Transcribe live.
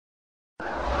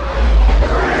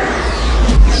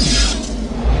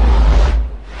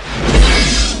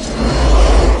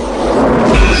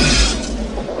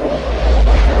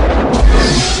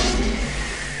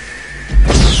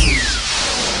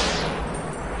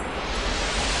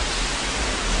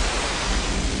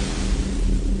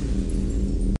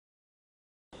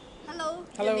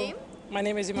Hello, Your name? my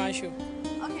name is Himanshu.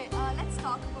 Okay, let's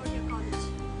talk about your college.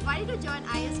 Why did you join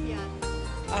ISBR?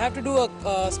 I have to do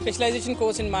a specialization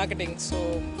course in marketing, so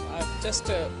I've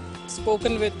just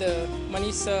spoken with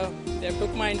Manish sir. They have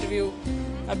took my interview.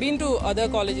 I've been to other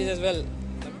colleges as well.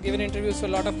 I've given interviews for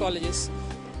a lot of colleges,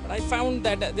 but I found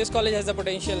that this college has the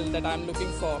potential that I'm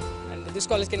looking for, and this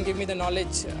college can give me the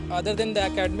knowledge other than the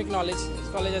academic knowledge. This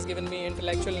college has given me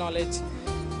intellectual knowledge,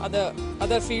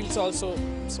 other fields also.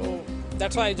 So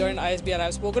that's why I joined ISBR.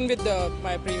 I've spoken with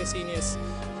my previous seniors.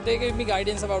 They gave me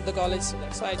guidance about the college, so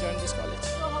that's why I joined this college.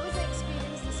 So how was the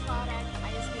experience this far at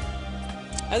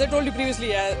ISBR? As I told you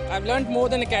previously, I've learned more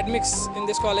than academics in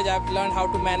this college. I've learned how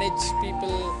to manage people.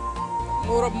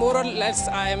 More or less,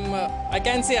 I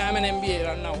can say I'm an MBA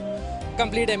right now.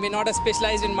 Complete MBA, not a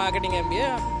specialized in marketing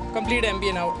MBA. Complete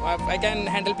MBA now. I can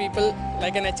handle people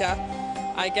like an HR.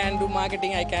 I can do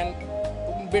marketing. I can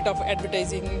do a bit of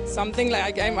advertising. Something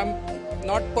like I'm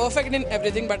not perfect in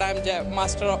everything, but I'm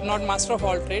not master of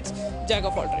all trades, jack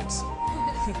of all trades. So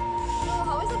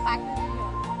how is the faculty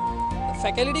here? The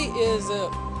faculty is,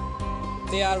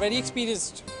 they are very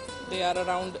experienced. There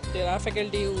are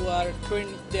faculty who are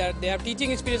they have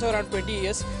teaching experience of around 20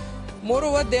 years.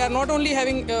 Moreover, they are not only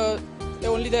having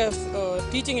only the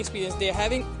teaching experience, they are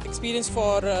having experience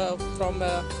from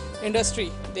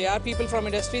industry. They are people from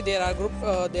industry. There are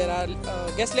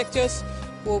guest lectures.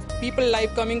 People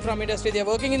live coming from industry, they are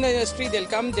working in the industry, they'll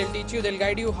come, they'll teach you, they'll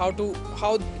guide you how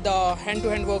the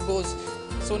hand-to-hand work goes.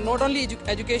 So not only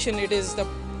education, it is the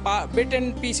bit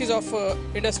and pieces of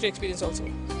industry experience also.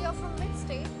 So you're from which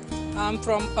state? I'm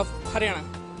from Haryana.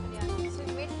 Yeah. So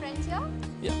you made friends here?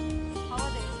 Yeah. How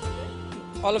are they? Is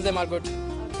it good? All of them are good. Okay.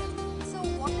 So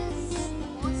what is the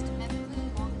most memorable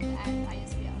moment at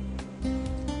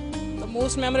ISBR? The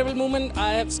most memorable moment,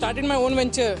 I have started my own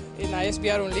venture in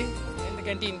ISBR only.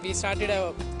 Canteen. We started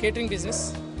a catering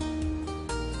business.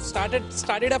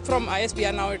 Started up from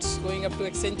ISBR, now it's going up to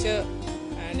Accenture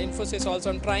and Infosys also.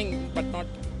 I'm trying, but not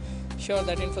sure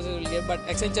that Infosys will get. But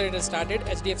Accenture it has started.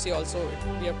 HDFC also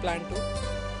we have planned to.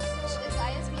 So is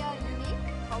ISBR unique?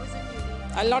 How is it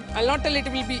unique? I'll not tell it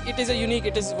will be. It is a unique.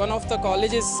 It is one of the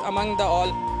colleges among the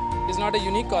all. It is not a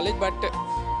unique college, but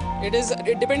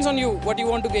it depends on you what you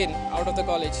want to gain out of the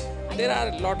college. There are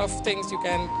a lot of things you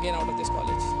can gain out of this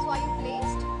college. So are you placed?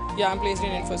 Yeah, I'm placed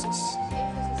in Infosys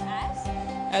Infosys as?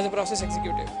 as a process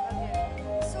executive.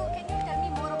 Okay. So can you tell me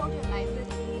more about your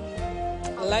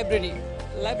library?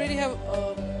 Library have,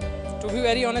 to be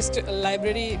very honest,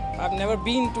 library, I've never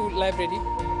been to library.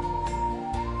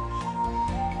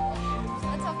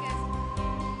 That's okay.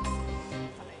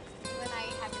 Even I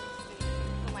haven't been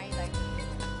to my library.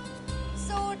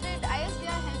 So did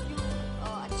ISBR help you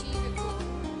achieve your goal?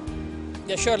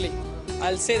 Yeah, surely.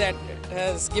 I'll say that it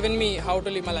has given me how to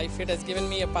live my life. It has given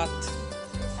me a path.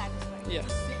 You're satisfied? Yeah.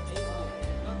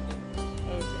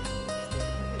 Okay.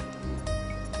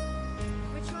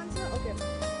 Which one, sir? Okay.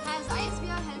 Has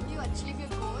ISBR helped you achieve your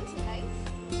goals in life?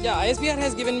 Yeah, ISBR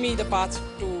has given me the path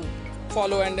to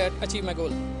follow and achieve my goal.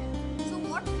 So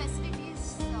what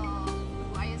facilities do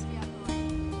ISBR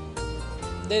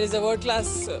provide? There is a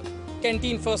world-class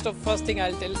canteen. First thing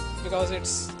I'll tell, because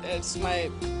it's my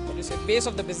base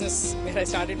of the business where I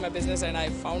started my business, and I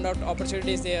found out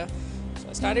opportunities there. So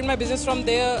I started my business from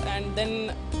there, and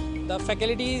then the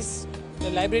faculties, the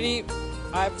library.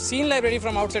 I've seen library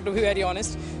from outside, to be very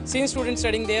honest. Seen students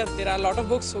studying there. There are a lot of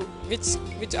books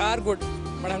which are good,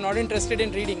 but I'm not interested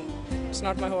in reading. It's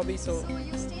not my hobby. So So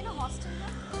you stay in a hostel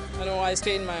then? I know I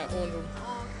stay in my own room.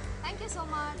 Oh, thank you so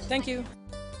much. Thank you.